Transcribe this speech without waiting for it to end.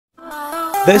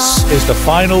This is the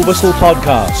Final Whistle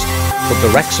podcast from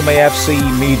the Wrexham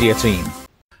AFC media team.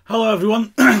 Hello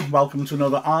everyone, welcome to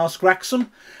another Ask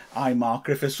Wrexham. I'm Mark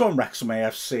Griffiths from Wrexham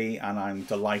AFC and I'm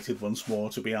delighted once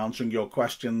more to be answering your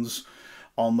questions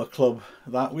on the club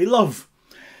that we love.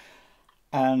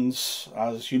 And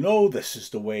as you know, this is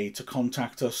the way to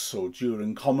contact us, so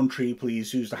during commentary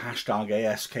please use the hashtag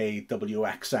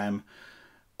ASKWXM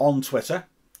on Twitter.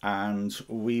 And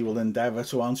we will endeavour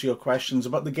to answer your questions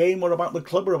about the game or about the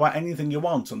club or about anything you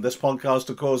want. And this podcast,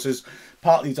 of course, is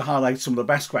partly to highlight some of the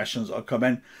best questions that have come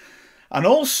in. And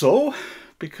also,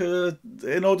 because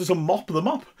in order to mop them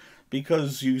up,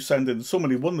 because you send in so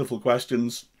many wonderful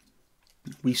questions,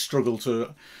 we struggle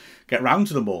to get round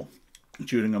to them all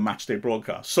during a matchday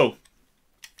broadcast. So,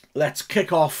 let's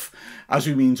kick off as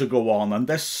we mean to go on. And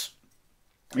this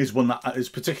is one that is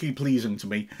particularly pleasing to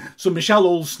me. So, Michelle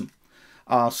Olsen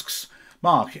asks,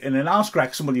 Mark, in an Ask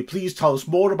Wrexham, will you please tell us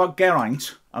more about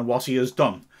Geraint and what he has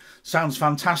done? Sounds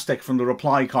fantastic from the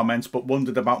reply comments, but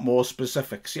wondered about more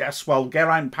specifics. Yes, well,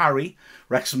 Geraint Parry,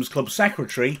 Wrexham's club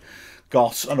secretary,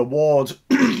 got an award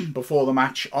before the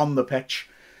match on the pitch.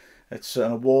 It's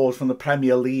an award from the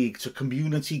Premier League to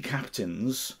community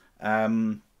captains.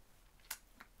 I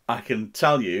can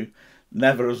tell you,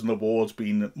 never has an award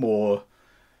been more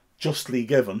justly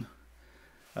given.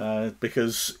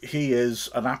 Because he is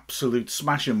an absolute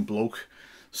smashing bloke,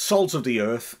 salt of the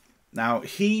earth. Now,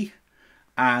 he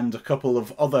and a couple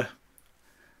of other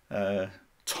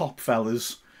top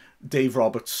fellas, Dave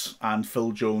Roberts and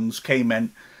Phil Jones, came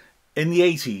in the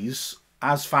 80s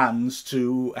as fans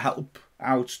to help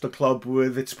out the club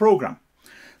with its programme.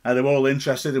 Now, they were all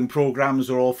interested in programmes,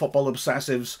 they're all football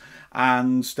obsessives,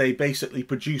 and they basically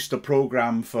produced a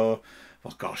programme for,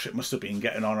 oh gosh, it must have been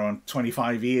getting on around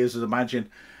 25 years, I'd imagine.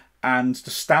 And the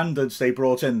standards they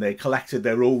brought in, they collected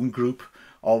their own group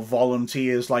of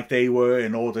volunteers like they were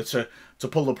in order to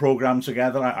pull the programme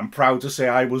together. I'm proud to say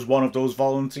I was one of those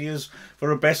volunteers for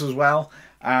a bit as well.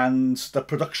 And the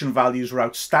production values were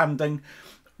outstanding.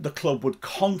 The club would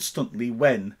constantly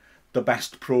win the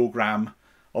best programme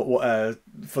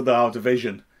for our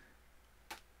division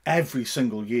every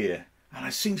single year. And I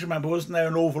seem to remember, wasn't there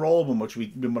an overall one which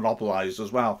we monopolised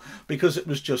as well? Because it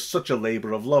was just such a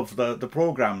labour of love. The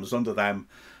programmes under them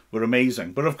were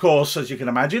amazing. But of course, as you can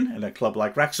imagine, in a club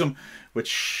like Wrexham,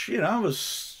 which, you know,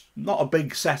 was not a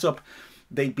big setup,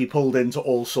 they'd be pulled into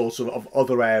all sorts of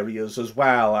other areas as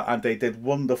well. And they did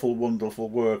wonderful, wonderful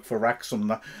work for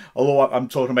Wrexham. Although I'm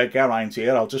talking about Geraint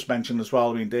here, I'll just mention as well,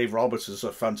 I mean, Dave Roberts is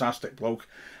a fantastic bloke.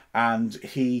 And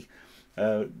he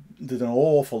did an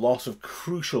awful lot of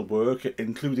crucial work,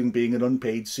 including being an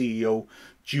unpaid CEO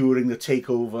during the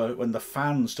takeover when the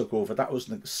fans took over. That was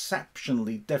an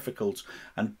exceptionally difficult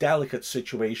and delicate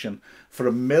situation for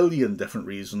a million different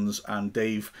reasons, and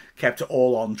Dave kept it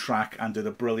all on track and did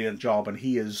a brilliant job. And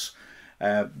he is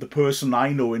the person I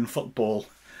know in football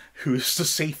who is the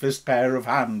safest pair of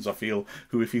hands, I feel,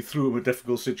 who if you threw him a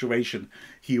difficult situation,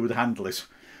 he would handle it.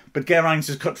 But Geraint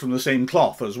is cut from the same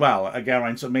cloth as well.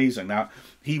 Geraint's amazing. Now,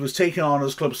 he was taken on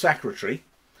as club secretary,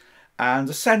 and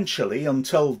essentially,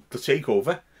 until the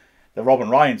takeover, the Robin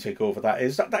Ryan takeover that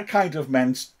is, that kind of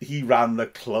meant he ran the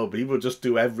club. He would just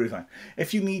do everything.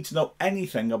 If you need to know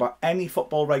anything about any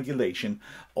football regulation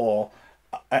or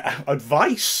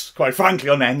advice, quite frankly,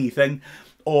 on anything,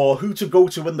 or who to go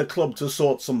to in the club to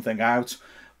sort something out,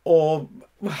 or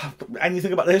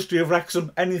anything about the history of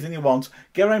Wrexham, anything you want,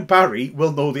 Geraint Parry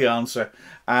will know the answer.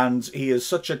 And he is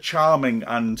such a charming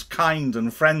and kind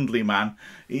and friendly man.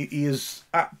 He is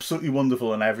absolutely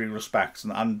wonderful in every respect.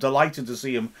 And I'm delighted to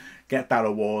see him get that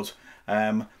award.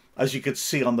 As you could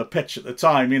see on the pitch at the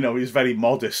time, you know, he's very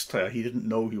modest. He didn't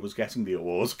know he was getting the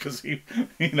award because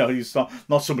he's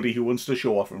not somebody who wants to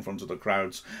show off in front of the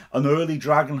crowds. An early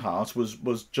Dragonheart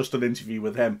was just an interview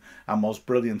with him and was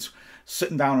brilliant.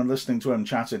 Sitting down and listening to him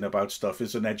chatting about stuff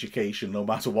is an education, no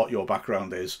matter what your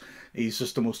background is. He's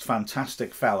just the most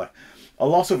fantastic fella. A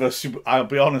lot of us, I'll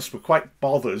be honest, were quite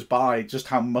bothered by just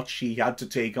how much he had to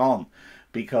take on,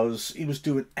 because he was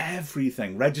doing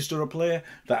everything. Register a player,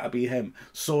 that'd be him.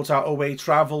 Sort out away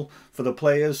travel for the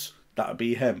players, that'd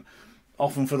be him.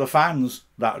 Often for the fans,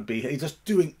 that'd be him. He's just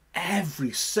doing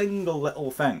every single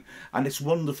little thing. And it's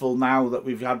wonderful now that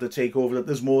we've had the takeover, that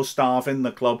there's more staff in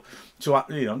the club to,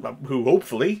 you know, who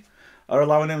hopefully are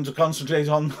allowing him to concentrate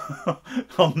on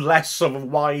on less of a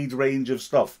wide range of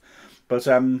stuff. But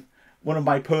one of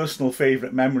my personal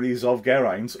favourite memories of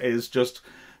Geraint is just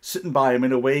sitting by him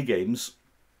in away games,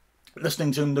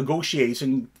 listening to him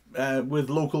negotiating with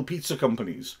local pizza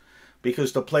companies,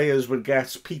 because the players would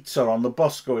get pizza on the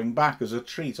bus going back as a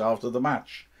treat after the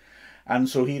match. And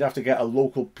so he'd have to get a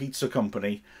local pizza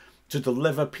company to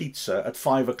deliver pizza at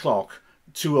 5 o'clock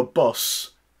to a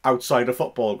bus outside a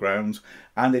football ground,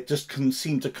 and it just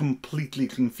seem to completely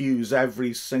confuse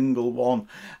every single one.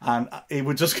 And he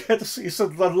would just get to see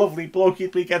some lovely bloke.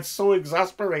 He'd get so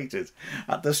exasperated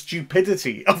at the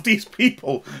stupidity of these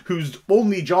people whose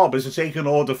only job is to take an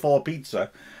order for pizza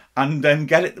and then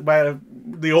get it where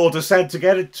the order said to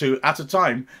get it to at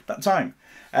that time.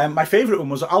 My favourite one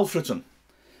was Alfreton.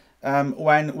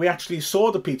 When we actually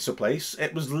saw the pizza place,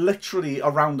 it was literally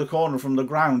around the corner from the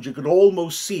ground. You could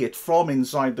almost see it from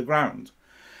inside the ground.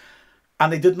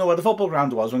 And they didn't know where the football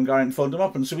ground was when Geraint phoned him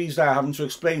up. And so he's there having to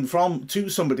explain to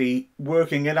somebody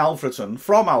working in Alfreton,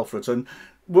 from Alfreton,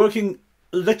 working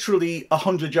literally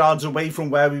 100 yards away from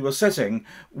where we were sitting,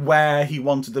 where he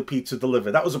wanted the pizza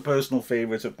delivered. That was a personal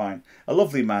favourite of mine. A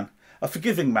lovely man. A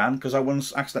forgiving man, because I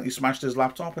once accidentally smashed his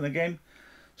laptop in a game.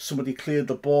 Somebody cleared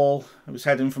the ball. It was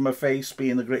heading from my face,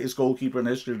 being the greatest goalkeeper in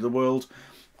the history of the world.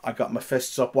 I got my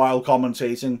fists up while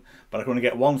commentating, but I could only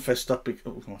get one fist up.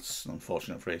 That's an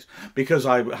unfortunate phrase. Because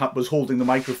I was holding the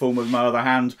microphone with my other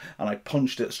hand, and I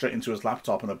punched it straight into his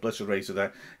laptop and obliterated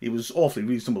it. He was awfully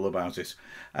reasonable about it.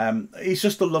 He's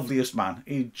just the loveliest man.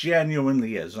 He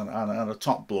genuinely is, and a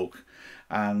top bloke.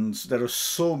 And there are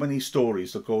so many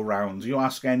stories that go around. You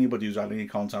ask anybody who's had any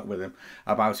contact with him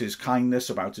about his kindness,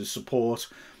 about his support,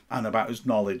 and about his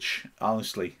knowledge.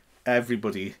 Honestly,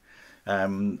 everybody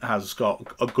has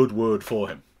got a good word for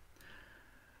him.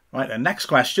 Right, the next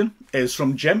question is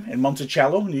from Jim in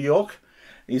Monticello, New York.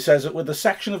 He says that with the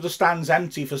section of the stands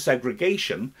empty for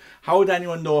segregation, how would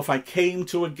anyone know if I came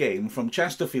to a game from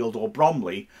Chesterfield or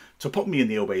Bromley to put me in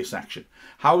the away section?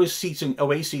 How is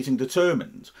away seating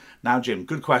determined? Now, Jim,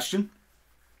 good question.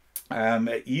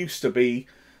 It used to be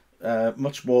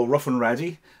much more rough and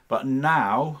ready, but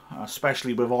now,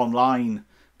 especially with online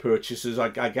purchases, I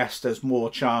guess there's more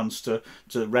chance to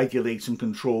regulate and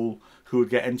control who would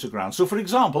get into ground. So, for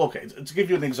example, okay, to give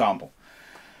you an example,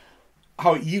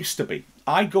 how it used to be.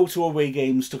 I'd go to away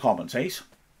games to commentate.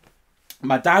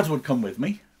 My dad would come with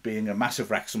me, being a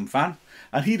massive Wrexham fan,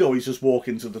 and he'd always just walk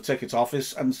into the ticket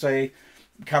office and say,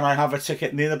 can I have a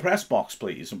ticket near the press box,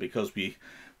 please? And because we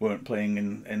weren't playing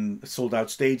in sold-out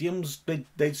stadiums,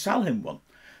 they'd sell him one.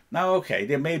 Now, okay,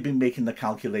 they may have been making the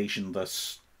calculation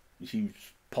that he's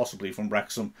possibly from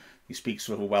Wrexham, he speaks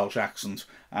with a Welsh accent,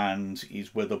 and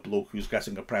he's with a bloke who's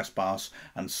getting a press pass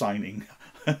and signing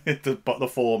the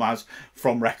form as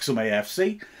from Wrexham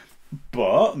AFC.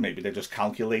 But maybe they're just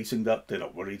calculating that they're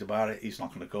not worried about it. He's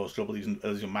not going to cause trouble.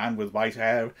 He's a man with white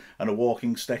hair and a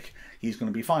walking stick. He's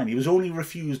going to be fine. He was only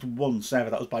refused once ever.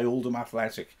 That was by Oldham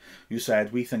Athletic, who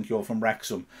said, we think you're from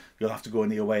Wrexham. You'll have to go in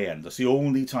the away end. That's the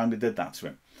only time they did that to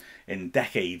him in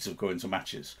decades of going to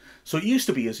matches. So it used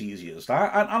to be as easy as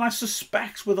that. And I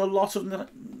suspect with a lot of,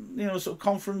 sort of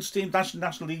conference teams,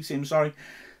 National League teams, sorry,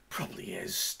 probably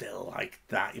is still like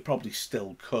that. You probably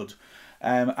still could.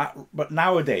 But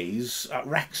nowadays, at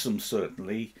Wrexham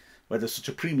certainly, where there's such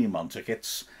a premium on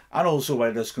tickets, and also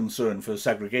where there's concern for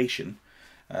segregation,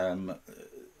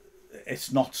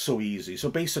 it's not so easy. So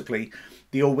basically,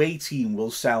 the away team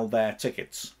will sell their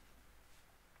tickets.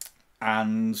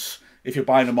 And if you're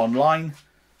buying them online,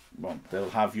 well, they'll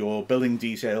have your billing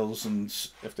details, and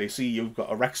if they see you've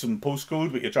got a Wrexham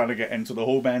postcode but you're trying to get into the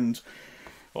home end,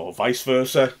 or vice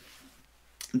versa,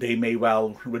 they may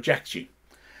well reject you.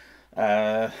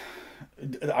 They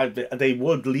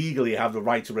would legally have the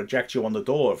right to reject you on the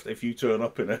door if you turn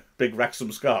up in a big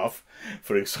Wrexham scarf,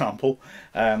 for example.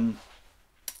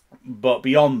 But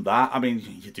beyond that, I mean,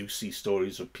 you do see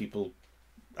stories of people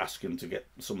asking to get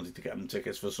somebody to get them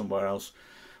tickets for somewhere else.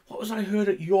 What was I heard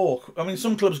at York? I mean,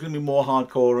 some clubs are going to be more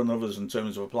hardcore than others in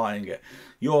terms of applying it.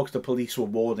 York, the police were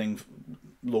warning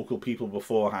local people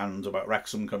beforehand about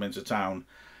Wrexham coming to town,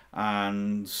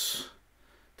 and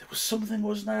there was something,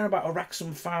 wasn't there, about a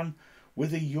Wrexham fan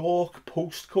with a York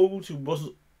postcode who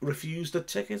wasn't refused a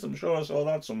ticket? I'm sure I saw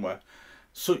that somewhere.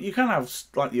 So you can have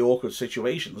slightly awkward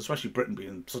situations, especially Britain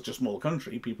being such a small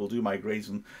country. People do migrate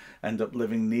and end up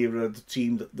living nearer the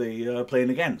team that they are playing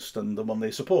against and the one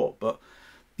they support. But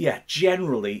yeah,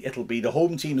 generally it'll be the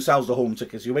home team sells the home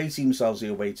tickets, the away team sells the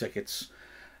away tickets.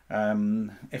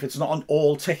 If it's not an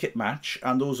all-ticket match,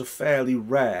 and those are fairly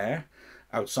rare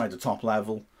outside the top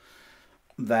level,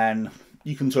 then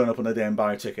you can turn up on a day and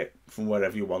buy a ticket from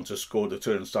wherever you want to, score the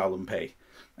turnstile and pay.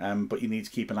 But you need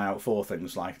to keep an eye out for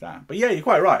things like that. But yeah, you're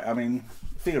quite right. I mean,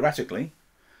 theoretically,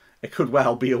 it could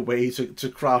well be a way to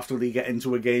craftily get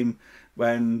into a game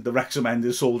when the Wrexham end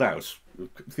is sold out.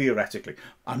 theoretically.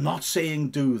 I'm not saying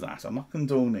do that. I'm not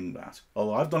condoning that.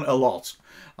 Although I've done it a lot.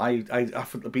 I've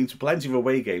been to plenty of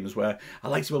away games where I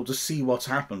like to be able to see what's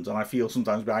happened, and I feel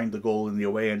sometimes behind the goal in the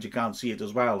away end you can't see it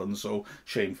as well, and so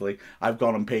shamefully I've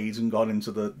gone and paid and gone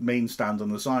into the main stand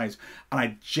on the side, and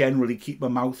I generally keep my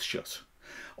mouth shut.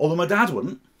 Although my dad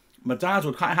wouldn't. My dad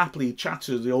would quite happily chat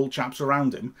to the old chaps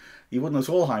around him. He wouldn't at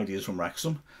all hide he is from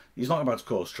Wrexham. He's not about to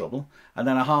cause trouble. And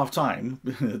then at half-time,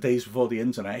 the days before the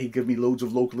internet, he'd give me loads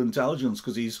of local intelligence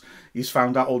because he's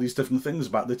found out all these different things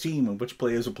about the team and which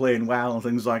players are playing well and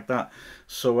things like that.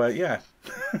 So, yeah.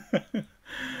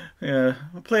 Yeah,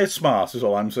 play it smart is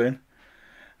all I'm saying.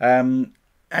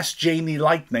 S. Jamie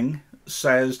Lightning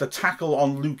says, the tackle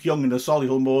on Luke Young in the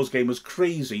Solihull Moors game was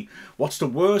crazy. What's the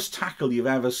worst tackle you've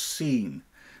ever seen?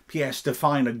 P.S.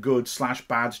 Define a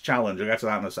good/bad challenge. I'll get to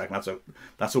that in a second.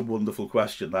 That's a wonderful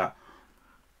question, that.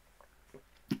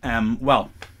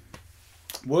 Well,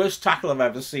 worst tackle I've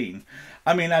ever seen.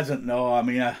 I mean, I don't know. I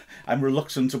mean, I'm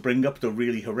reluctant to bring up the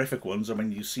really horrific ones. I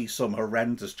mean, you see some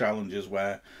horrendous challenges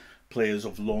where players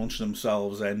have launched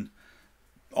themselves in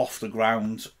off the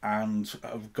ground and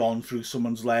have gone through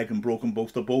someone's leg and broken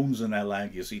both the bones in their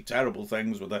leg. You see terrible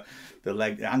things where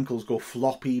the ankles go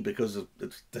floppy because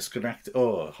it's disconnected.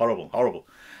 Oh, horrible, horrible.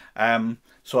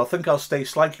 So I think I'll stay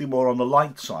slightly more on the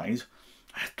light side.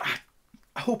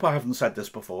 I hope I haven't said this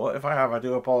before. If I have, I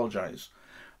do apologise.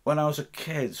 When I was a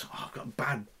kid, I've got a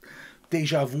bad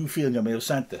deja vu feeling I may have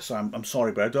said this. I'm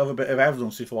sorry, but I do have a bit of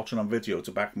evidence if watching on video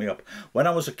to back me up. When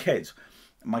I was a kid,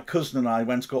 my cousin and I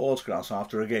went to go autographs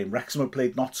after a game. Wrexham had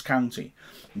played Notts County.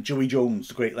 And Joey Jones,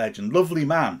 the great legend, lovely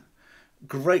man,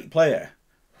 great player,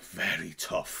 very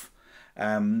tough.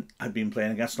 Had been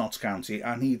playing against Notts County,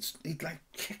 and he'd like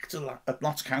kicked a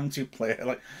Notts County player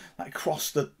like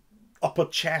across the upper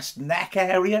chest neck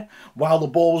area while the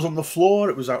ball was on the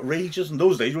floor. It was outrageous. In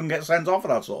those days, you wouldn't get sent off for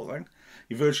that sort of thing.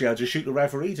 You virtually had to shoot the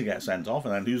referee to get sent off,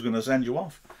 and then who's going to send you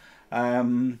off?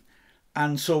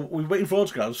 And so we were waiting for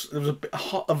autographs. There was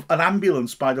an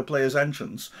ambulance by the player's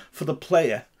entrance for the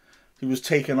player who was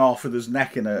taken off with his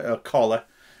neck in a collar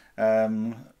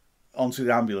onto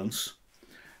the ambulance.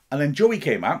 And then Joey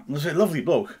came out, and was a lovely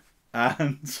bloke,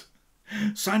 and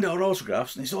signed our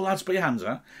autographs. And he said, "Oh, lads, put your hands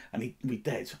out." And we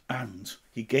did. And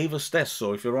he gave us this.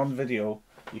 So if you're on video,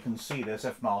 you can see this.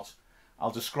 If not,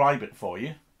 I'll describe it for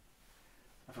you.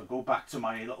 If I go back to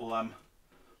my little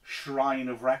shrine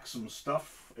of Wrexham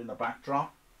stuff in the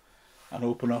backdrop and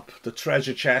open up the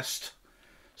treasure chest,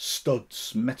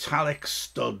 studs, metallic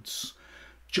studs.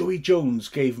 Joey Jones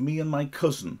gave me and my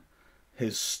cousin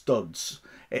his studs.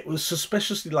 It was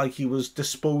suspiciously like he was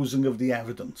disposing of the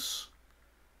evidence.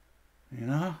 You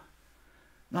know?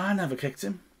 No, I never kicked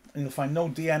him. And you'll find no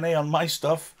DNA on my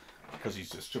stuff because he's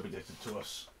distributed it to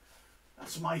us.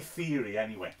 That's my theory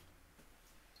anyway.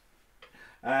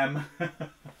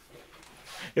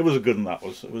 It was a good one, that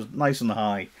was. It was nice and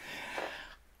high.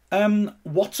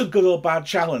 What's a good or bad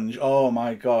challenge? Oh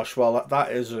my gosh, well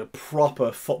that is a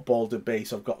proper football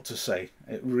debate, I've got to say.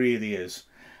 It really is.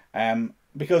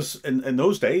 Because in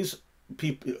those days,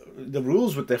 the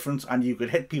rules were different and you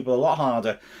could hit people a lot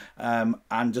harder.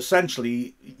 And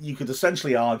essentially, you could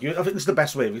essentially argue, I think this is the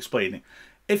best way of explaining it.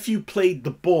 If you played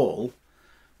the ball,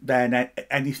 then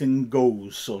anything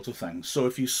goes sort of thing. So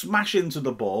if you smash into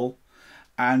the ball,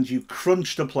 and you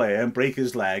crunch the player and break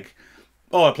his leg,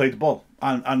 oh, I played the ball.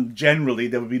 And generally,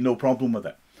 there would be no problem with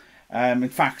it. In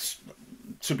fact,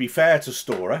 to be fair to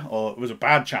Storer, or it was a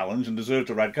bad challenge and deserved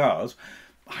a red card,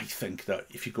 I think that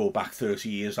if you go back 30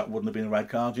 years, that wouldn't have been a red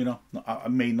card, you know. I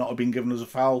may not have been given as a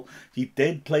foul. He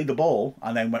did play the ball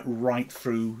and then went right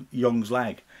through Young's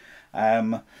leg.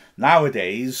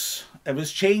 Nowadays, it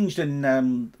was changed in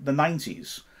the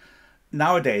 90s.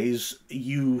 Nowadays,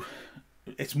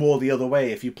 it's more the other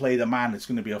way. If you play the man, it's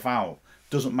going to be a foul.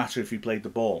 Doesn't matter if you played the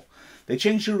ball. They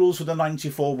changed the rules for the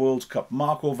 '94 World Cup.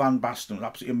 Marco van Basten, an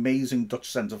absolutely amazing Dutch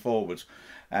centre-forward,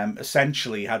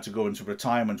 essentially had to go into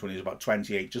retirement when he was about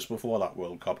 28, just before that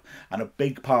World Cup. And a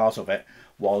big part of it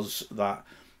was that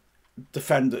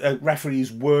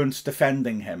referees weren't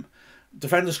defending him.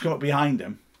 Defenders come up behind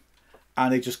him,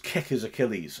 and they just kick his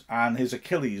Achilles. And his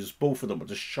Achilles, both of them, were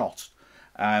just shot.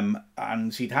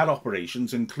 And he'd had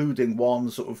operations, including one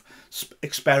sort of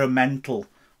experimental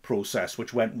process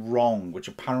which went wrong, which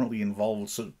apparently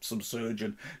involved some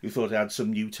surgeon who thought he had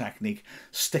some new technique,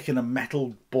 sticking a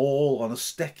metal ball on a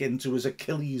stick into his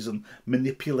Achilles and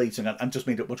manipulating it, and just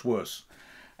made it much worse.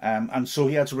 And so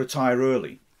he had to retire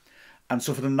early. And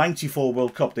so for the '94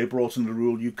 World Cup, they brought in the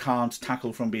rule you can't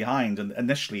tackle from behind. And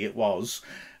initially it was,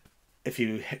 if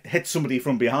you hit somebody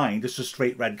from behind, it's a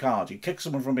straight red card. You kick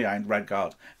someone from behind, red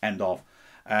card, end of.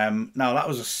 Now, that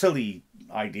was a silly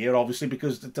idea, obviously,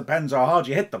 because it depends how hard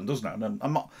you hit them, doesn't it? And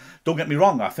I'm not, don't get me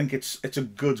wrong, I think it's a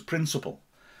good principle.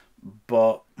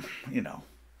 But, you know,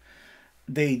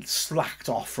 they slacked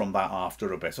off from that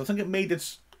after a bit. I think it made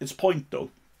its point, though.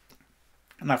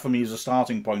 And that, for me, is a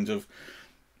starting point of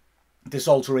this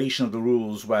alteration of the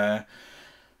rules where,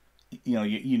 you know,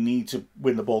 you need to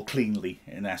win the ball cleanly,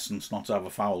 in essence, not to have a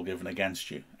foul given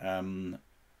against you.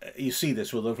 You see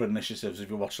this with other initiatives. If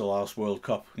you watch the last World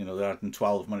Cup, you know, they're in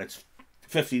 12 minutes,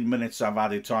 15 minutes of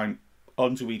added time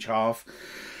onto each half.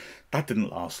 That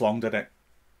didn't last long, did it?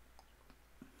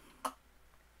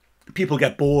 People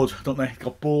get bored, don't they?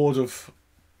 Got bored of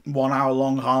 1 hour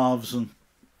long halves, and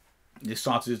they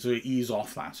started to ease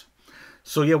off that.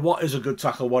 So yeah, what is a good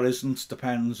tackle, what isn't,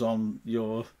 depends on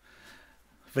your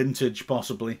vintage,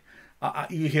 possibly.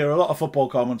 You hear a lot of football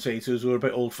commentators who are a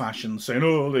bit old-fashioned saying,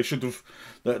 "Oh, they should have.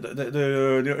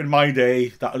 In my day,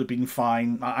 that would have been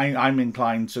fine." I'm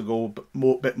inclined to go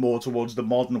bit more towards the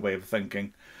modern way of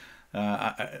thinking.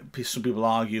 Some people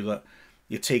argue that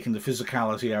you're taking the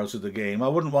physicality out of the game. I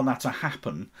wouldn't want that to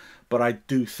happen, but I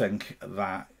do think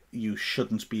that you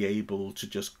shouldn't be able to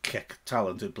just kick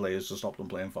talented players to stop them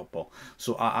playing football.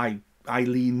 So I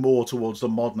lean more towards the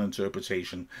modern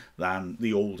interpretation than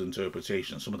the old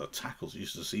interpretation. Some of the tackles you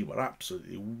used to see were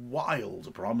absolutely wild,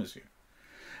 I promise you.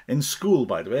 In school,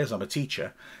 by the way, as I'm a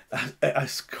teacher,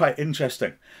 it's quite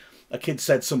interesting. A kid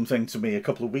said something to me a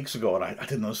couple of weeks ago, and I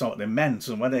didn't understand what they meant.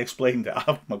 And when they explained it,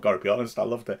 I've got to be honest, I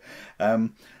loved it.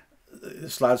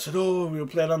 This lad said, "Oh, we were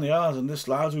playing on the yard, and this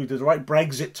lad who did the right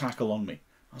Brexit tackle on me."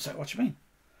 I was like, "What do you mean?"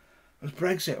 It was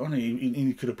Brexit, wasn't it?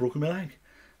 He could have broken my leg.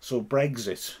 So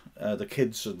Brexit, the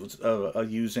kids are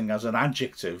using as an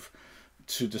adjective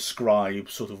to describe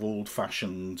sort of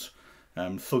old-fashioned,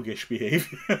 thuggish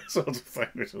behaviour, sort of thing,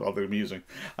 which is rather amusing.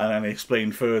 And then they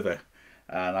explain further,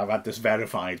 and I've had this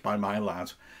verified by my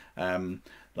lad,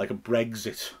 like a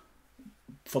Brexit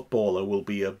footballer will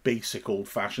be a basic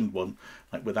old-fashioned one,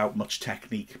 like without much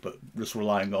technique, but just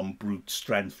relying on brute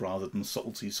strength rather than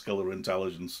subtlety, skill, or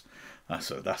intelligence.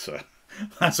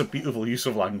 That's a beautiful use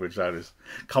of language, that is.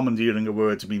 Commandeering a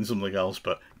word to mean something else,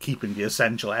 but keeping the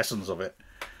essential essence of it.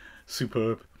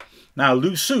 Superb. Now,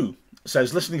 Lu Su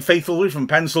says, listening faithfully from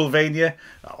Pennsylvania.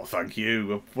 Oh, thank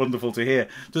you. Wonderful to hear.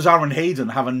 Does Aaron Hayden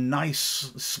have a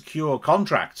nice, secure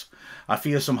contract? I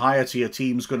fear some higher tier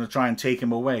team's going to try and take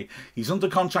him away. He's under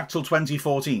contract till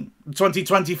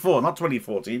 2024, not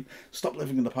 2014. Stop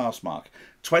living in the past, Mark.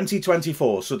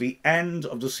 2024, so the end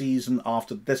of the season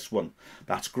after this one.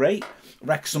 That's great.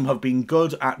 Wrexham have been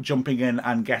good at jumping in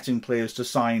and getting players to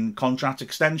sign contract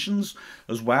extensions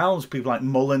as well, as people like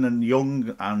Mullen and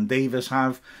Young and Davis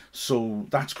have. So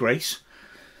that's great.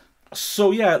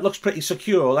 So yeah, it looks pretty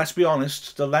secure. Let's be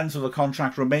honest, the length of the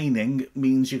contract remaining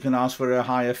means you can ask for a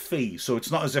higher fee. So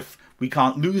it's not as if we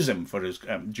can't lose him for his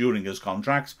during his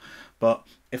contract. But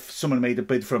if someone made a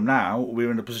bid for him now,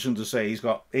 we're in a position to say he's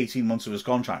got 18 months of his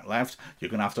contract left. You're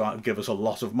going to have to give us a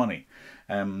lot of money.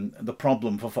 The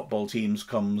problem for football teams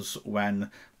comes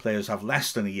when players have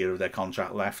less than a year of their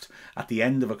contract left. At the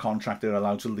end of a contract, they're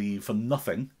allowed to leave for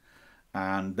nothing.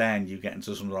 And then you get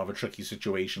into some rather tricky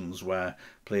situations where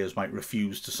players might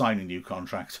refuse to sign a new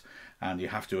contract and you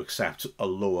have to accept a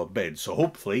lower bid. So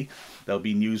hopefully there'll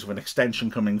be news of an extension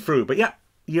coming through. But yeah,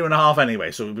 year and a half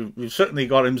anyway, so we've certainly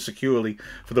got him securely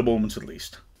for the moment at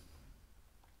least.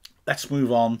 Let's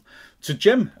move on to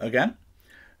Jim again,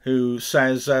 who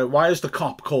says, why is the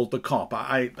cop called the cop?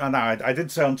 I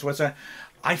did say on Twitter,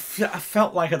 I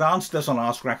felt like I'd answered this on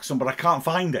Ask Wrexham, but I can't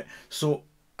find it. So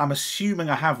I'm assuming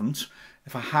I haven't.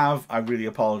 If I have, I really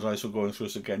apologise for going through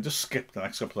this again. Just skip the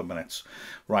next couple of minutes.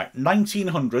 Right,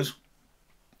 1900,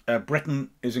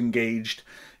 Britain is engaged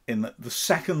in the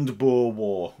Second Boer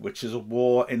War, which is a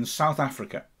war in South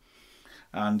Africa.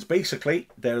 And basically,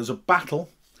 there is a battle.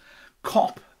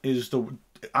 Kop is the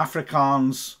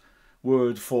Afrikaans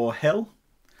word for hill.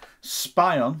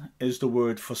 Spion is the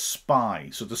word for spy.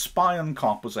 So the Spion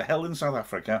Kop was a hill in South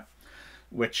Africa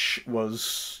which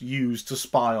was used to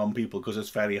spy on people because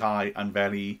it's very high and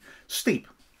very steep.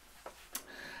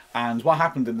 And what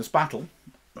happened in this battle,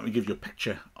 let me give you a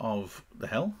picture of the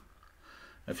hill,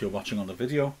 if you're watching on the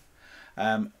video,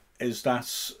 is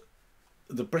that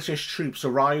the British troops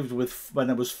arrived when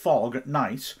there was fog at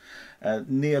night.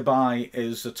 Nearby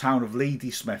is the town of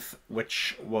Ladysmith,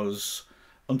 which was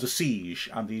under siege,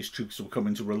 and these troops were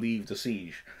coming to relieve the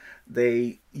siege.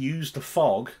 They used the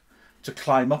fog to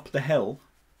climb up the hill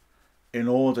in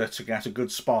order to get a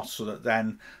good spot so that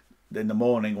then in the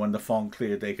morning when the fog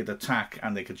cleared they could attack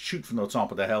and they could shoot from the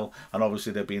top of the hill, and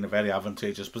obviously they'd be in a very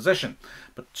advantageous position.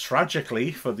 But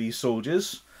tragically for these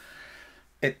soldiers,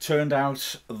 it turned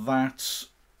out that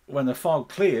when the fog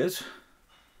cleared,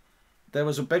 there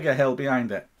was a bigger hill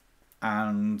behind it,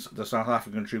 and the South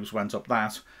African troops went up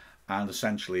that, and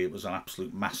essentially it was an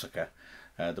absolute massacre.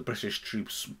 The British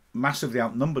troops massively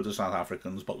outnumbered the South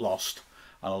Africans, but lost,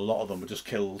 and a lot of them were just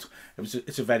killed.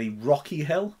 It's a very rocky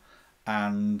hill,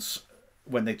 and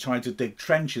when they tried to dig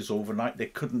trenches overnight, they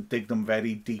couldn't dig them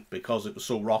very deep because it was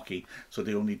so rocky, so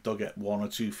they only dug it 1 or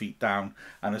 2 feet down,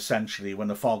 and essentially when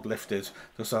the fog lifted,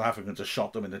 the South Africans just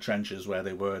shot them in the trenches where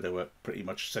they were pretty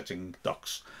much sitting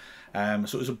ducks. So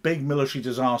it was a big military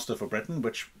disaster for Britain,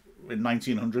 which in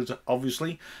 1900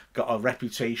 obviously got a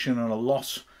reputation and a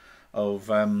lot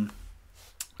of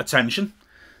attention.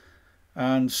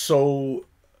 And so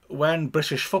when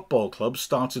British football clubs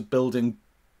started building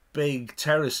big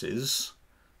terraces,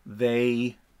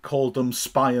 they called them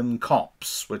spion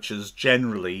cops, which has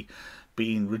generally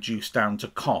been reduced down to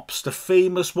cops. The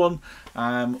famous one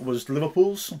was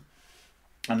Liverpool's,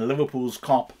 and Liverpool's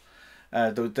cop,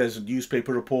 there's a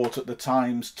newspaper report at the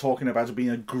Times talking about it being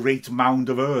a great mound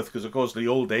of earth, because of course in the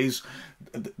old days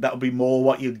that would be more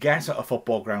what you'd get at a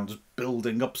football ground,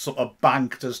 building up a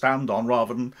bank to stand on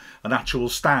rather than an actual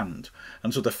stand.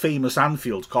 And so the famous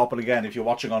Anfield cop, and again if you're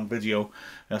watching on video,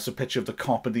 that's a picture of the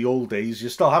cop in the old days. You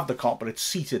still have the cop, but it's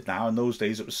seated now. In those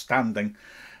days it was standing,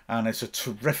 and it's a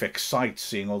terrific sight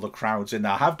seeing all the crowds in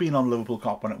there. I have been on Liverpool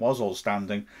Cop when it was all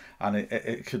standing, and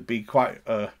it could be quite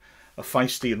a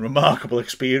feisty and remarkable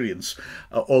experience,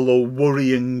 although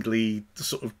worryingly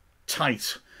sort of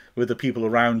tight with the people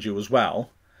around you as well.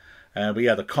 But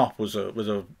yeah, the Cop was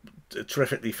a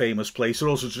terrifically famous place. And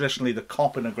also traditionally the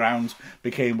Cop in the ground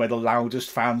became where the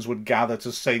loudest fans would gather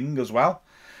to sing as well,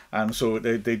 and so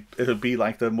it'd be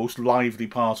like the most lively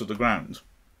part of the ground.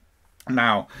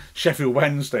 Now Sheffield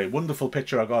Wednesday, wonderful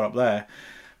picture I got up there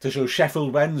to show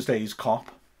Sheffield Wednesday's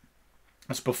Cop.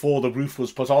 It's before the roof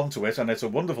was put onto it, and it's a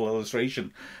wonderful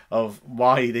illustration of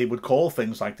why they would call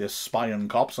things like this spion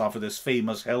cops after this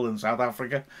famous hill in South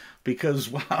Africa, because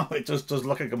wow, it just does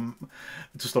look like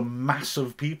just a mass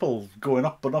of people going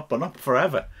up and up and up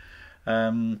forever.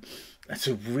 It's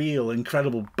a real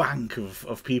incredible bank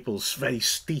of people, very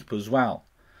steep as well.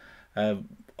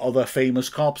 Other famous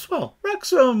cops, well,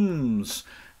 Wrexham's.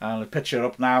 And a picture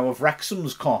up now of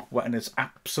Wrexham's Cop when it's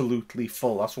absolutely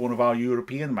full. That's one of our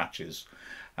European matches.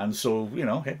 And so, you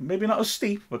know, maybe not as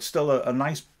steep, but still a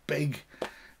nice big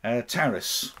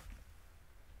terrace.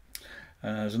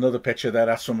 There's another picture there.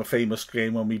 That's from a famous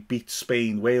game when we beat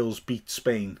Spain. Wales beat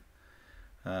Spain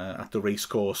at the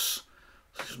racecourse.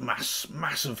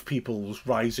 Massive people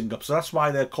rising up. So that's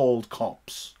why they're called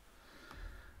cops.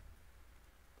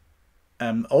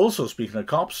 Also, speaking of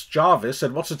cops, Jarvis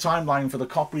said, what's the timeline for the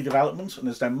cop redevelopment, and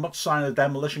is there much sign of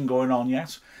demolition going on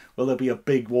yet? Will there be a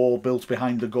big wall built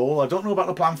behind the goal? I don't know about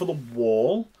the plan for the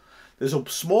wall. There's a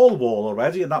small wall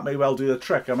already, and that may well do the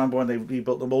trick. I remember when they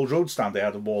rebuilt the Mold Road stand, they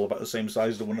had a wall about the same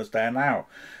size as the one that's there now.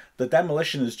 The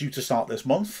demolition is due to start this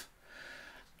month.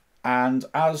 And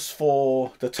as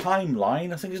for the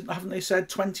timeline, I think, haven't they said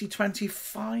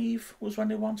 2025 was when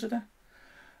they wanted it?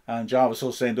 And Jarvis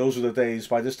was saying those were the days,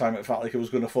 by this time it felt like it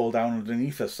was going to fall down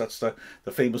underneath us. That's the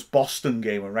famous Boston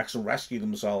game when Wrexham rescued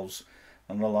themselves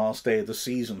on the last day of the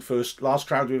season. Last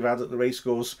crowd we've had at the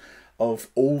racecourse of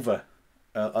over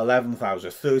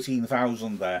 11,000,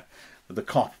 13,000 there, with the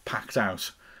Cop packed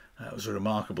out. It was a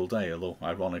remarkable day, although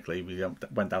ironically we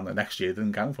went down the next year,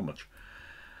 didn't count for much.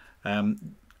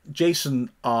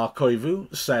 Jason R.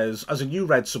 Koivu says, as a new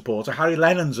Red supporter, Harry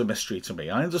Lennon's a mystery to me.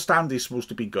 I understand he's supposed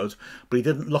to be good, but he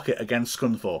didn't look it against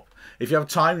Scunthorpe. If you have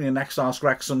time in your next Ask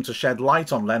Wrexham to shed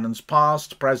light on Lennon's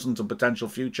past, present and potential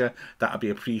future, that would be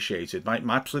appreciated. My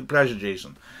absolute pleasure,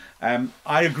 Jason.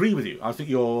 I agree with you. I think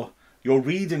your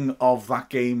reading of that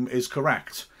game is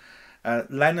correct.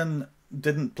 Lennon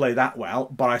didn't play that well,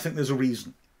 but I think there's a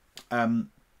reason.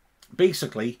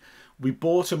 Basically, we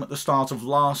bought him at the start of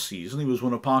last season. He was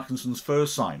one of Parkinson's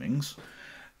first signings.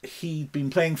 He'd been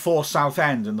playing for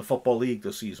Southend in the Football League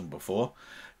the season before.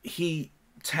 He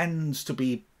tends to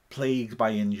be plagued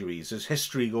by injuries. His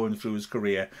history going through his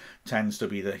career tends to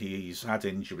be that he's had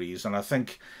injuries. And I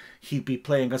think he'd be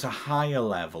playing at a higher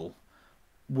level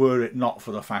were it not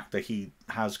for the fact that he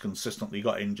has consistently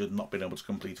got injured and not been able to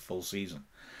complete a full season.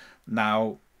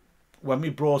 Now, when we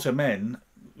brought him in,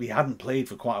 we hadn't played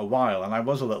for quite a while, and I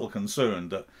was a little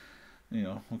concerned that, you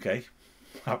know, okay,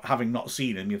 having not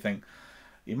seen him, you think,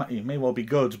 he may well be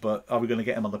good, but are we going to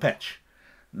get him on the pitch?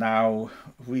 Now,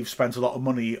 we've spent a lot of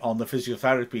money on the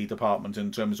physiotherapy department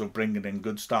in terms of bringing in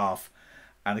good staff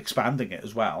and expanding it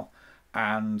as well,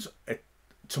 and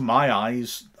to my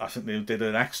eyes, I think they did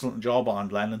an excellent job on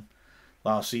Lennon.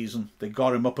 last season. They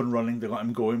got him up and running. They got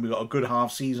him going. We got a good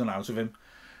half season out of him.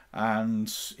 And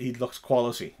he looks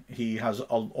quality. He has an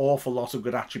awful lot of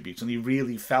good attributes, and he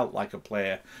really felt like a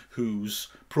player whose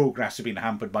progress had been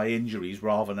hampered by injuries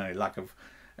rather than a lack of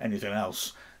anything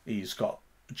else. He's got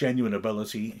genuine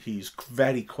ability. He's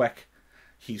very quick.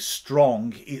 He's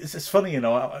strong. It's funny, you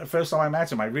know, the first time I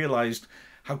met him, I realised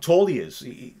how tall he is.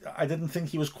 I didn't think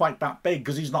he was quite that big,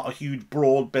 because he's not a huge,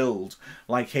 broad build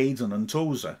like Hayden and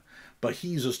Tozer. But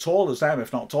he's as tall as them,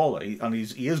 if not taller, and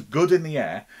he is good in the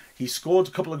air. He scored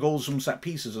a couple of goals from set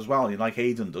pieces as well, like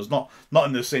Hayden does. Not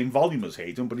in the same volume as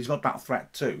Hayden, but he's got that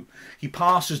threat too. He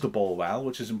passes the ball well,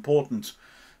 which is important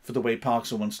for the way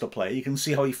Parkinson wants to play. You can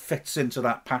see how he fits into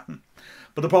that pattern.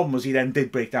 But the problem was he then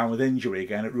did break down with injury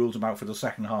again. It ruled him out for the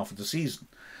second half of the season.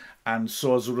 And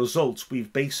so as a result,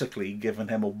 we've basically given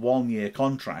him a one-year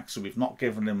contract. So we've not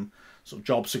given him sort of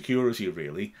job security,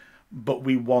 really. But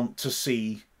we want to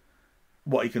see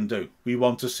what he can do. We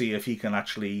want to see if he can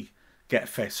actually get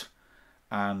fit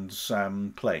and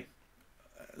play.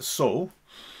 So,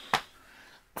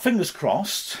 fingers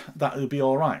crossed that it'll be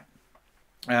all right.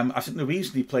 I think the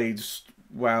reason he played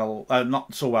well,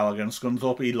 not so well against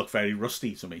Scunthorpe, he looked very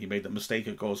rusty to me. He made that mistake,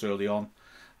 of course, early on.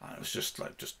 And it was just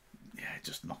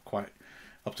not quite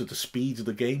up to the speed of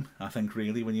the game. I think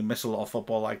really, when you miss a lot of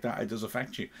football like that, it does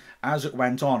affect you. As it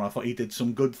went on, I thought he did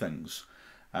some good things.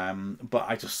 But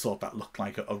I just thought that looked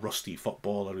like a rusty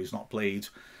footballer who's not played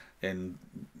in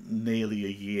nearly a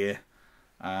year.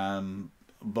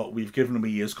 But we've given him a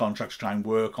year's contract to try and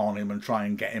work on him and try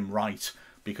and get him right.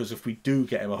 Because if we do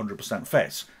get him 100%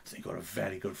 fit, I think we've got a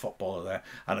very good footballer there.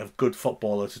 And a good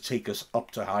footballer to take us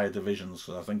up to higher divisions.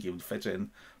 So I think he would fit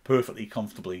in perfectly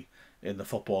comfortably in the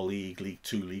Football League, League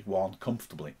 2, League 1,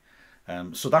 comfortably.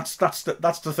 So that's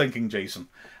the thinking, Jason.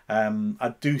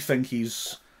 I do think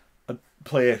he's a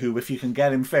player who, if you can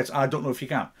get him fit, I don't know if you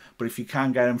can, but if you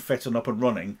can get him fit and up and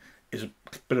running, is a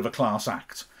bit of a class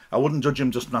act. I wouldn't judge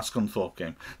him just in that Scunthorpe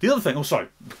game. The other thing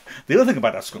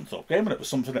about that Scunthorpe game, and it was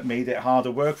something that made it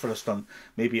harder work for us than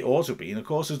maybe it ought to be, and of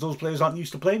course is those players aren't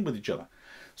used to playing with each other.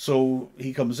 So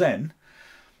he comes in,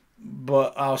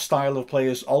 but our style of play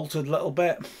is altered a little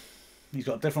bit. He's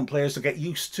got different players to get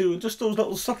used to, and just those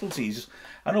little subtleties.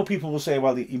 I know people will say,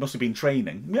 well, he must have been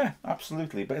training. Yeah,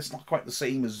 absolutely, but it's not quite the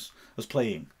same as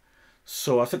playing.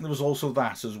 So I think there was also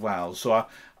that as well. So I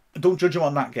don't judge him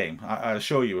on that game. I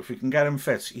assure you, if we can get him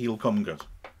fit, he'll come good.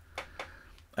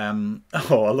 Oh,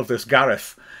 I love this.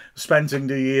 Gareth, spending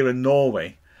the year in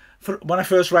Norway. When I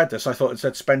first read this, I thought it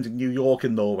said spending New York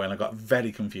in Norway, and I got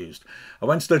very confused. I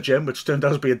went to the gym, which turned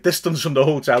out to be a distance from the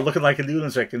hotel, looking like a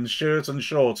lunatic in shirts and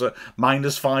shorts at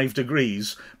 -5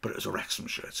 degrees, but it was a Wrexham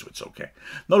shirt, so it's okay.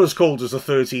 Not as cold as the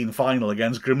 13 final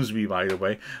against Grimsby, by the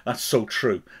way. That's so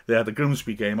true. Yeah, the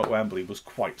Grimsby game at Wembley was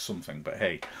quite something, but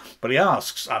hey. But he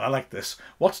asks, and I like this,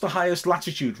 what's the highest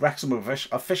latitude Wrexham have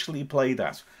officially played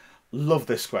at? Love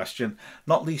this question,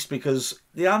 not least because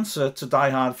the answer to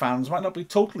die-hard fans might not be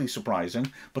totally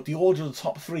surprising, but the order of the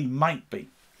top 3 might be.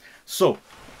 So,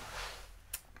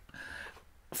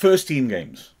 first team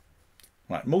games.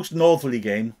 Right, most northerly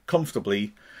game,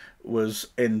 comfortably, was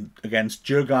against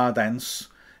Djurgårdens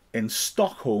in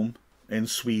Stockholm in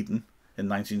Sweden in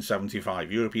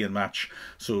 1975, European match,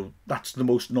 so that's the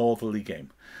most northerly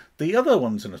game. The other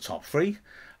ones in the top 3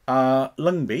 are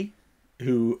Lyngby,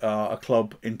 who are a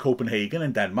club in Copenhagen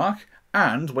in Denmark,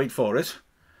 and, wait for it,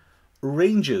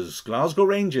 Rangers, Glasgow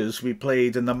Rangers. We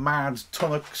played in the mad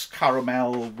Tunnocks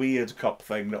Caramel Weird Cup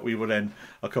thing that we were in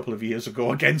a couple of years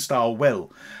ago against our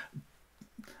will.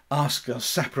 Ask a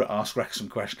separate Ask Wrexham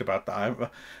question about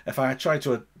that. If I try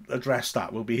to address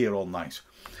that, we'll be here all night.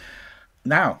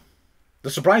 Now, the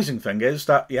surprising thing is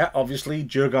that, yeah, obviously,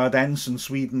 Djurgårdens in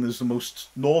Sweden is the most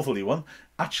northerly one.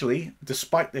 Actually,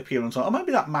 despite the appearance on,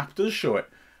 maybe that map does show it,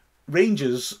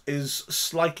 Rangers is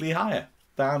slightly higher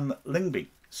than Lyngby.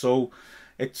 So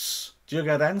it's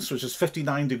Djurgårdens, which is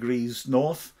 59 degrees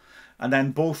north, and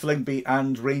then both Lyngby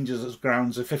and Rangers'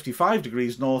 grounds are 55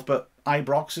 degrees north, but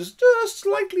Ibrox is just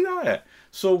slightly higher.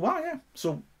 So, wow, yeah.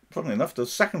 So, funnily enough, the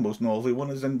second most northerly one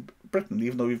is in Britain,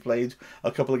 even though we've played a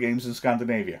couple of games in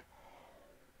Scandinavia.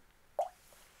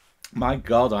 My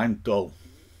God, I'm dull.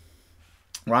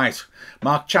 Right,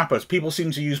 Mark Chappert. People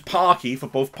seem to use Parky for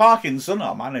both Parkinson,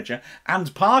 our manager,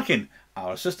 and Parkin,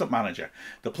 our assistant manager.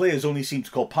 The players only seem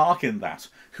to call Parkin that.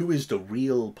 Who is the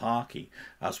real Parky?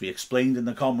 As we explained in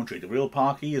the commentary, the real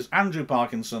Parky is Andrew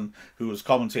Parkinson, who was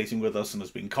commentating with us and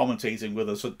has been commentating with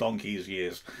us for donkey's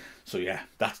years. So yeah,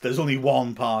 there's only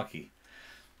one Parky.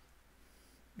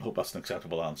 I hope that's an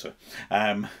acceptable answer.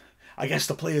 I guess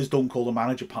the players don't call the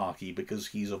manager Parky because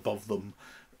he's above them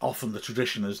often the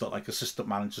tradition is that like assistant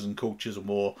managers and coaches are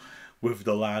more with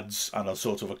the lads and are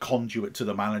sort of a conduit to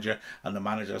the manager, and the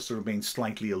manager has to remain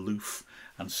slightly aloof.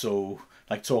 And so,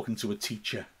 like talking to a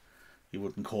teacher, you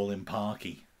wouldn't call him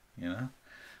Parky, you know.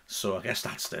 So I guess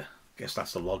that's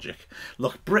the logic.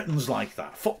 Look, Britain's like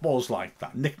that. Football's like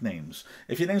that. Nicknames.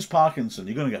 If your name's Parkinson,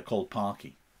 you're going to get called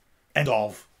Parky. End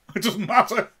of. It doesn't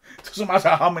matter. It doesn't matter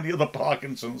how many other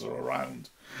Parkinsons are around.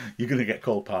 You're going to get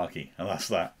called Parky, and that's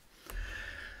that.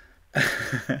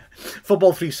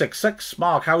 Football 366.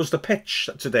 Mark, how's the pitch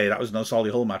today? That was no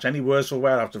Solihull match. Any worse for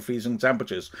wear after freezing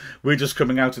temperatures? We're just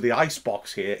coming out of the ice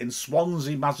box here in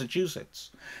Swansea,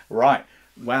 Massachusetts. Right.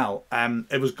 Well,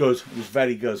 it was good. It was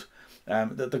very good.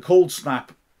 The cold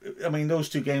snap, I mean, those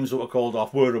two games that were called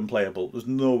off were unplayable. There's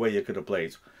no way you could have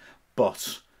played.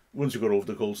 But once you got over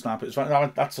the cold snap, it's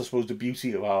fine. That's, I suppose, the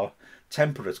beauty of our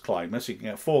temperate climate. So you can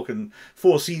get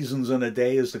four seasons in a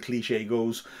day, as the cliche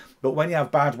goes. But when you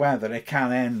have bad weather, it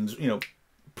can end, you know,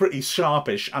 pretty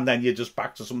sharpish, and then you're just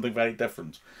back to something very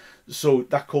different. So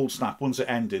that cold snap, once it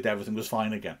ended, everything was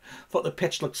fine again. I thought the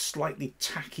pitch looked slightly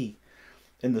tacky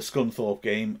in the Scunthorpe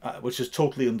game, which is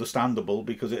totally understandable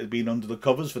because it had been under the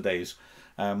covers for days.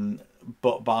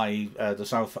 But by the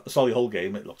Solihull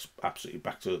game, it looks absolutely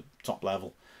back to top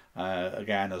level.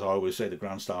 Again, as I always say, the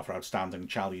ground staff are outstanding.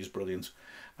 Charlie's brilliant,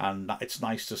 and it's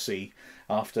nice to see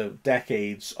after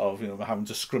decades of, you know, having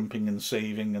to scrimping and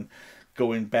saving and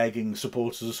going begging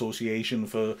supporters association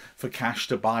for cash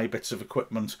to buy bits of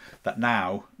equipment, that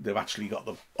now they've actually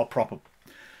got a proper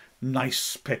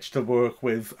nice pitch to work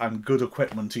with and good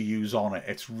equipment to use on it.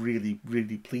 It's really,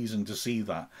 really pleasing to see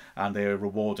that, and they're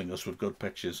rewarding us with good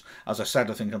pitches. As I said,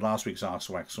 I think in last week's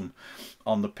Ask Wrexham,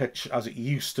 on the pitch as it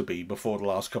used to be before the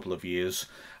last couple of years,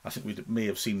 I think we may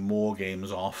have seen more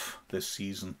games off this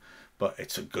season, but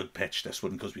it's a good pitch, this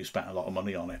one, because we spent a lot of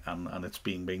money on it, and it's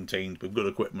being maintained with good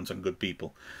equipment and good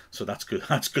people. So that's good.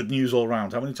 That's good news all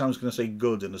round. How many times can I say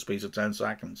good in the space of 10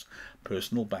 seconds?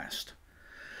 Personal best.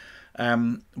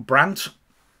 Brandt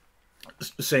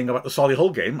saying about the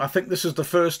Solihull game, I think this is the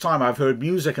first time I've heard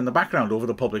music in the background over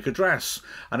the public address,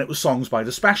 and it was songs by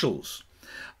the Specials.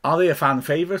 Are they a fan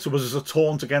favourite, or was this a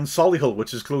taunt against Solihull,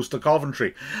 which is close to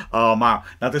Coventry? Oh, man.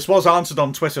 Now, this was answered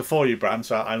on Twitter for you, Brandt,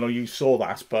 so I know you saw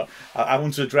that, but I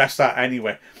want to address that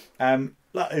anyway.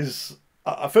 That is...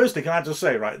 firstly, can I just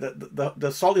say, right, that the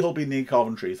Solihull being near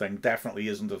Coventry thing definitely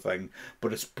isn't a thing,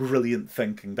 but it's brilliant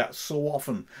thinking. That so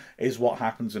often is what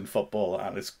happens in football,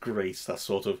 and it's great. That's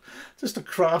sort of just a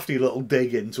crafty little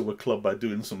dig into a club by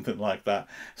doing something like that.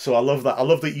 So I love that. I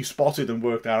love that you spotted and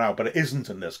worked that out, but it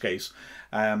isn't in this case.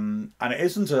 And it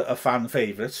isn't a fan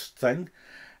favourite thing.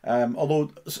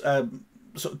 Although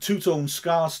sort of two-tone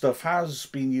ska stuff has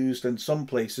been used in some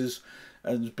places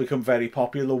and become very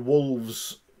popular.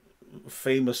 Wolves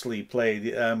famously play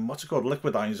what's it called,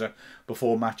 Liquidizer,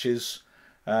 before matches,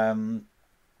 and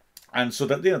so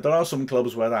that, you know, there are some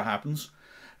clubs where that happens.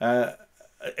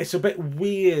 It's a bit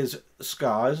weird,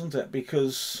 ska, isn't it?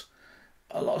 Because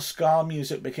a lot of ska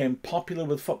music became popular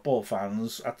with football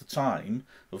fans at the time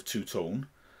of two-tone,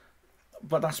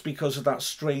 but that's because of that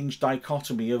strange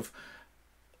dichotomy of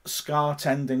ska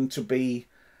tending to be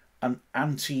an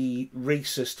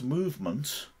anti-racist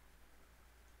movement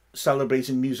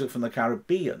celebrating music from the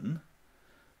Caribbean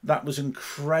that was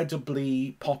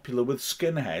incredibly popular with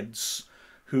skinheads,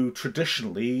 who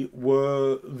traditionally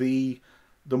were the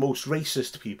most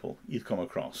racist people you'd come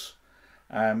across.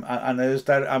 And there's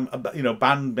that, you know,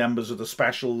 band members of the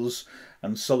Specials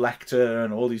and Selector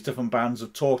and all these different bands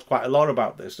have talked quite a lot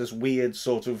about this weird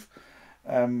sort of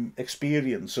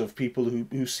experience of people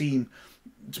who seem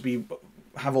to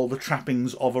have all the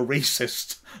trappings of a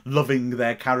racist loving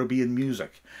their Caribbean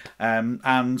music.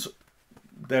 And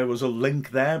there was a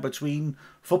link there between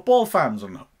football fans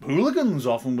and hooligans.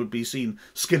 Often would be seen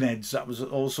skinheads. That was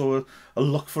also a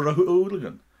look for a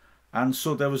hooligan. And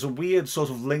so there was a weird sort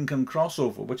of link and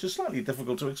crossover, which is slightly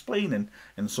difficult to explain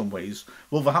in some ways.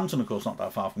 Wolverhampton, of course, not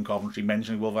that far from Coventry,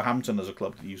 mentioning Wolverhampton as a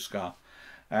club that use ska.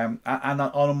 And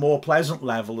on a more pleasant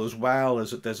level as well,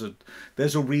 is that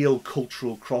there's a real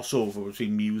cultural crossover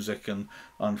between music and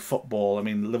football. I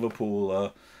mean, Liverpool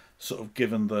are sort of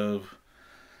given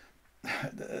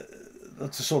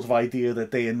that's a sort of idea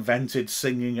that they invented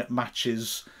singing at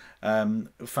matches.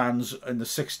 Fans in the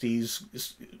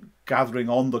 60s gathering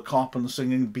on the Kop and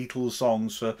singing Beatles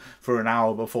songs for an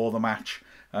hour before the match.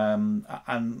 And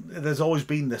there's always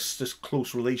been this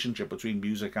close relationship between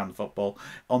music and football.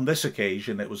 On this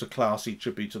occasion, it was a classy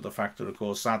tribute to the fact that, of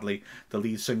course, sadly, the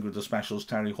lead singer of the Specials,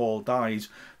 Terry Hall, died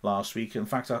last week. In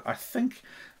fact, I think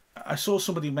I saw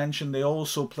somebody mention they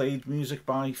also played music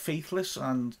by Faithless,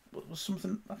 and was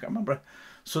something, I can't remember,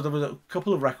 So there were a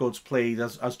couple of records played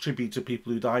as tribute to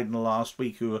people who died in the last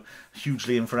week who were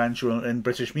hugely influential in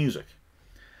British music.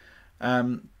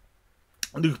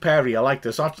 Luke Perry, I like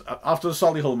this. After the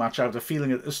Solihull match, I have the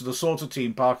feeling that this is the sort of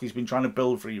team Parky's been trying to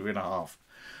build for a year and a half.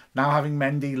 Now having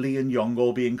Mendy, Lee and Young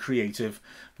all being creative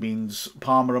means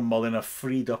Palmer and Mullin are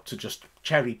freed up to just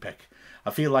cherry pick. I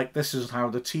feel like this is how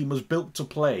the team was built to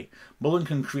play. Mullin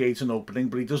can create an opening,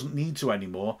 but he doesn't need to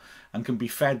anymore, and can be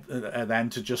fed then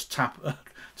to just tap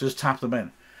them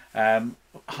in.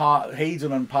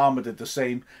 Hayden and Palmer did the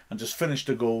same and just finished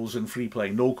the goals in free play,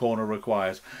 no corner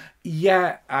required.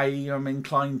 Yeah, I am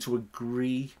inclined to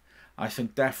agree. I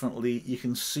think definitely you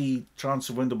can see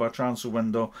transfer window by transfer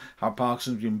window how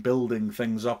Parkinson's been building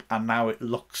things up, and now it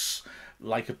looks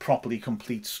like a properly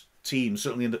complete team.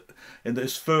 Certainly in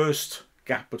this first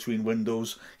gap between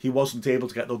windows, he wasn't able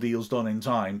to get the deals done in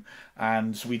time,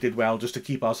 and we did well just to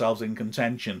keep ourselves in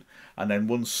contention. And then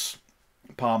once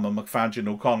Palmer, McFadden,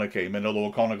 O'Connor came in, although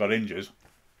O'Connor got injured,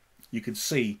 you could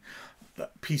see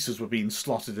that pieces were being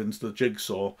slotted into the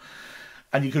jigsaw,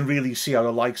 and you can really see how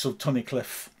the likes of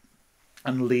Tunnicliffe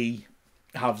and Lee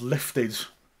have lifted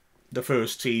the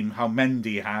first team, how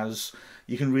Mendy has.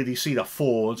 You can really see that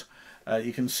Ford,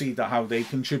 you can see that how they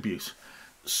contribute.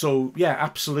 So yeah,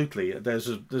 absolutely, there's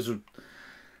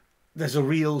a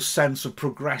real sense of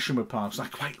progression with Parks. I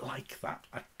quite like that.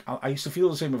 I used to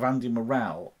feel the same with Andy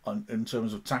Morrell in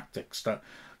terms of tactics, that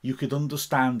you could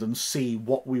understand and see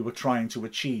what we were trying to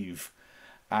achieve,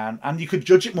 and you could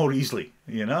judge it more easily,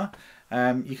 you know.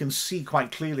 You can see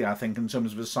quite clearly, I think, in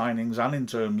terms of his signings and in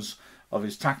terms of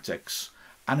his tactics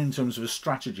and in terms of his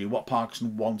strategy, what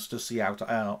Parkinson wants to see out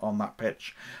on that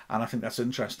pitch. And I think that's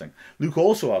interesting. Luke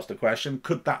also asked the question,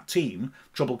 could that team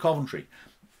trouble Coventry?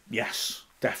 Yes,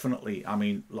 definitely. I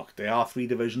mean, look, they are 3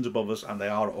 divisions above us and they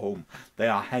are at home. They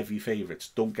are heavy favourites,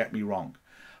 don't get me wrong.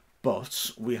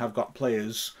 But we have got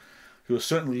players who are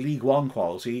certainly League One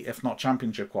quality, if not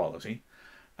Championship quality.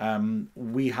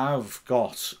 We have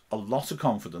got a lot of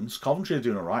confidence. Coventry are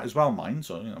doing all right as well, mind,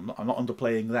 so you know, I'm not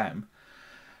underplaying them.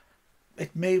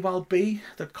 It may well be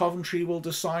that Coventry will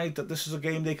decide that this is a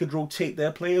game they could rotate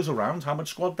their players around. How much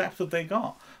squad depth have they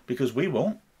got? Because we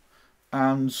won't.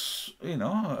 And, you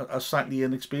know, a slightly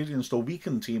inexperienced or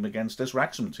weakened team against this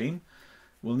Wrexham team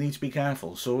will need to be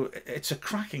careful. So it's a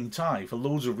cracking tie for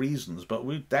loads of reasons, but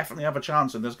we definitely have a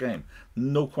chance in this game.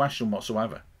 No question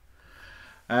whatsoever.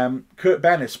 Kurt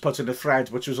Bennis put in a thread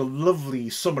which was a lovely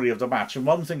summary of the match, and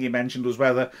one thing he mentioned was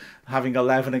whether having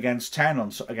 11 against 10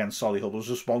 against Solihull was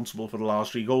responsible for the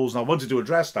last 3 goals, and I wanted to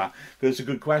address that because it's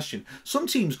a good question. Some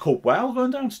teams cope well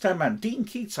going down to 10 men. Dean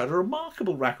Keats had a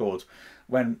remarkable record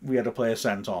when we had a player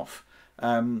sent off,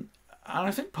 and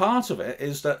I think part of it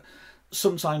is that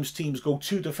sometimes teams go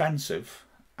too defensive,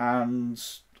 and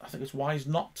I think it's wise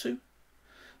not to.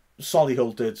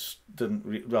 Solihull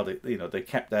they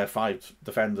kept their 5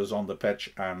 defenders on the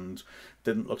pitch and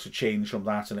didn't look to change from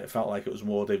that, and it felt like it was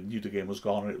more they knew the game was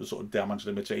gone and it was sort of damage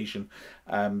limitation.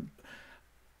 Did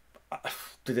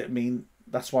it mean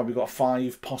that's why we got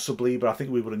 5? Possibly, but I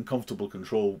think we were in comfortable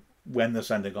control when the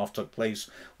sending off took place.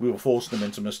 We were forcing them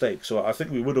into mistakes, so I think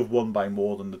we would have won by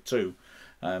more than the 2.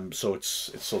 So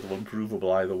it's sort of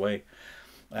unprovable either way.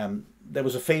 There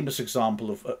was a famous example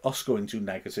of us going too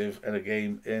negative in a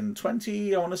game in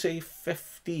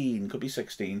 15, could be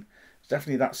 16. It's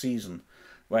definitely that season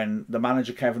when the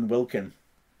manager Kevin Wilkin,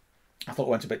 I thought,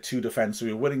 went a bit too defensive.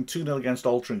 We were winning 2-0 against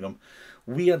Altrincham.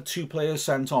 We had 2 players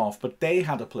sent off, but they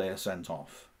had a player sent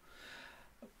off.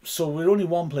 So we were only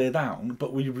 1 player down,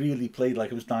 but we really played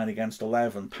like it was 9 against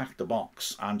 11, packed the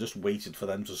box and just waited for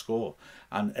them to score.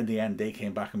 And in the end, they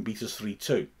came back and beat us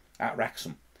 3-2 at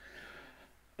Wrexham.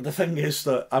 The thing is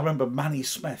that I remember Manny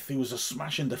Smith, who was a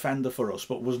smashing defender for us,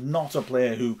 but was not a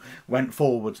player who went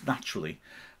forwards naturally.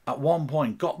 At one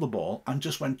point, got the ball and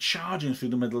just went charging through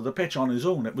the middle of the pitch on his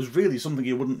own. It was really something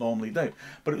he wouldn't normally do.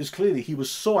 But it was clearly he was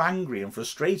so angry and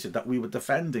frustrated that we were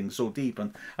defending so deep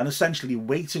and essentially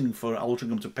waiting for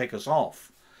Altrincham to pick us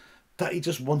off, that he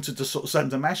just wanted to sort of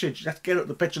send a message, let's get up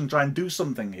the pitch and try and do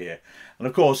something here. And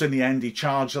of course, in the end, he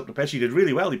charged up the pitch. He did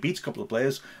really well. He beat a couple of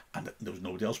players, and there was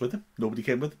nobody else with him. Nobody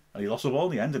came with him. And he lost the ball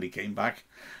in the end, and he came back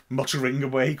muttering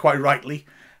away, quite rightly.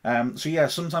 So yeah,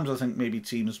 sometimes I think maybe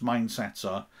teams' mindsets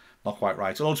are not quite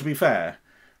right. Although, to be fair,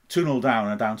 2-0 down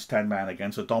and down to 10 men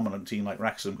against a dominant team like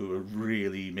Wrexham, who are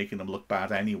really making them look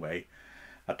bad anyway,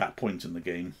 at that point in the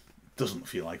game, doesn't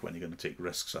feel like when you're going to take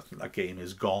risks. I think that game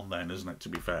is gone then, isn't it, to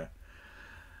be fair?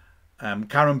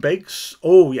 Karen Biggs,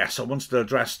 oh yes, I wanted to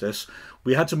address this.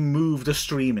 We had to move the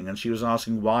streaming and she was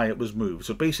asking why it was moved.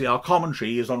 So basically our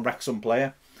commentary is on Wrexham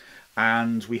Player,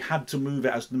 and we had to move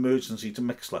it as an emergency to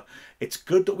Mixlr. It's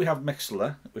good that we have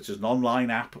Mixlr, which is an online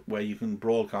app where you can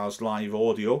broadcast live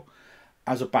audio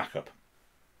as a backup.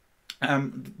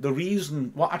 The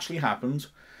reason, what actually happened,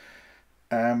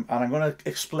 and I'm going to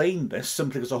explain this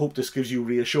simply because I hope this gives you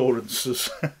reassurances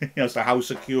as to how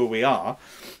secure we are.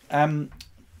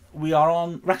 We are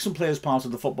on Wrexham Player as part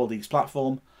of the Football League's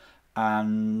platform,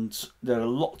 and there are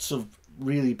lots of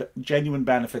really genuine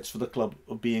benefits for the club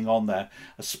of being on there,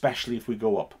 especially if we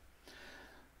go up.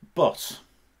 But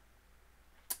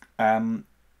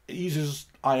it uses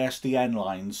ISDN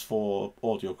lines for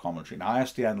audio commentary. Now,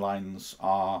 ISDN lines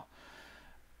are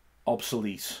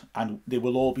obsolete and they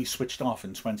will all be switched off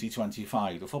in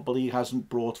 2025. The Football League hasn't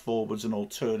brought forwards an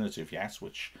alternative yet,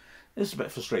 which is a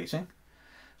bit frustrating.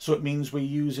 So it means we're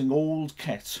using old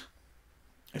kit.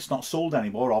 It's not sold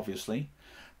anymore, obviously.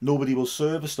 Nobody will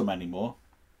service them anymore.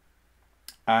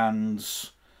 And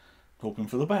hoping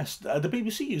for the best. The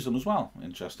BBC use them as well,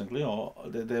 interestingly, or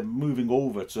they're moving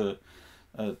over to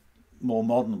more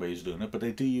modern ways of doing it, but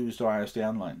they do use their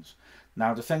ISDN lines.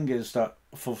 Now, the thing is that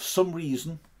for some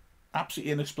reason,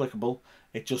 absolutely inexplicable,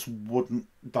 it just wouldn't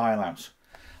dial out.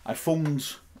 I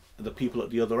phoned the people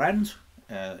at the other end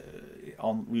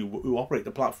who operate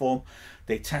the platform.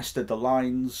 They tested the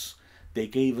lines. They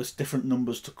gave us different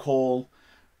numbers to call.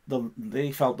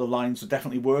 They felt the lines are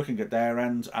definitely working at their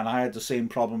end, and I had the same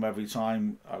problem every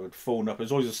time I would phone up.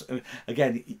 It's always,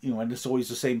 again, and it's always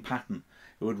the same pattern.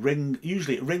 It would ring.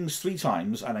 Usually, it rings 3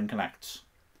 times and then connects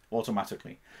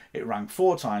automatically. It rang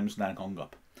 4 times and then hung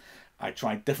up. I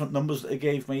tried different numbers that they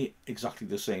gave me, exactly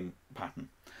the same pattern.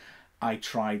 I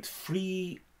tried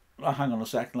 3. Hang on a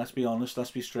second, let's be honest,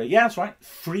 let's be straight. Yeah, that's right.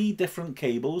 3 different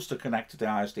cables to connect to the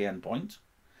ISDN point.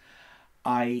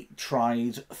 I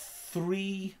tried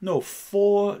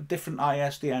 4 different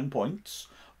ISDN points,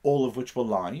 all of which were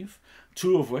live,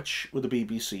 2 of which were the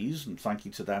BBC's, and thank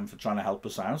you to them for trying to help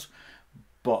us out.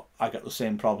 But I got the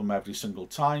same problem every single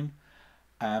time.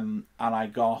 And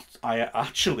I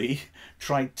actually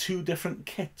tried 2 different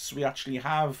kits. We actually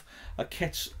have a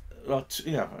kit,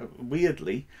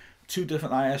 weirdly, 2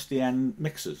 different ISDN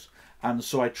mixers, and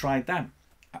so I tried them,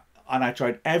 and I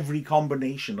tried every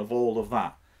combination of all of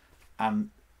that, and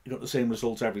got the same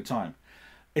results every time.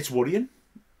 It's worrying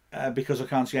because I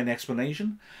can't see any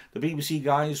explanation. The BBC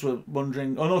guys were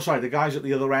wondering, the guys at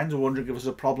the other end were wondering if it was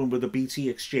a problem with the BT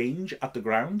exchange at the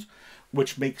ground,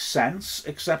 which makes sense,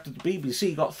 except that the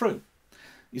BBC got through.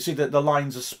 You see that the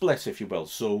lines are split, if you will,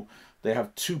 so they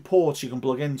have 2 ports you can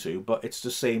plug into, but it's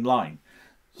the same line.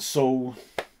 So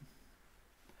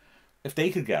if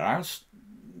they could get out,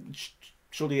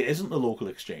 surely it isn't the local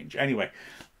exchange. Anyway,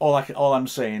 all I'm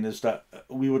saying is that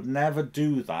we would never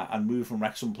do that and move from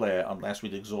Wrexham Player unless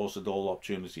we'd exhausted all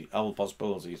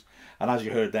possibilities. And as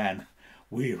you heard then,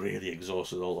 we really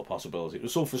exhausted all the possibilities. It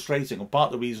was so frustrating, and part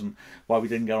of the reason why we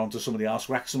didn't get onto some of the Ask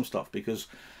Wrexham stuff, because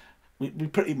we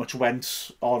pretty much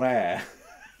went on air,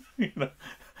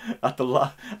 at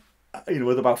the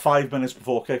with about 5 minutes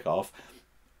before kick-off,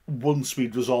 once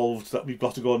we'd resolved that we've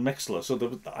got to go on Mixlr.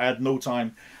 So I had no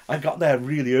time. I got there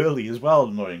really early as well,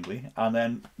 annoyingly, and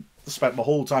then spent my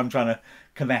whole time trying to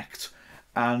connect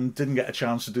and didn't get a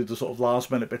chance to do the sort of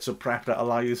last minute bits of prep that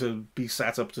allow you to be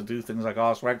set up to do things like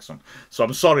Ask Wrexham. So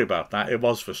I'm sorry about that. It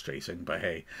was frustrating, but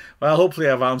hey. Well, hopefully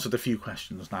I've answered a few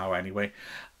questions now anyway.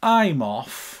 I'm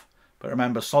off. But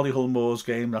remember, Solihull Moors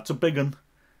game, that's a big one.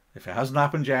 If it hasn't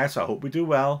happened yet, I hope we do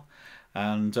well.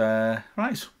 And,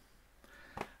 right.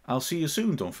 I'll see you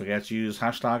soon. Don't forget to use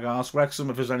hashtag AskWrexham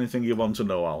if there's anything you want to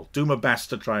know. I'll do my best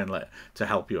to try and to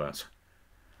help you out.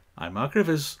 I'm Mark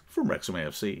Griffiths from Wrexham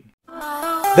AFC.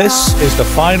 This is the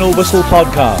Final Whistle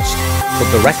podcast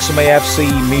from the Wrexham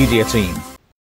AFC media team.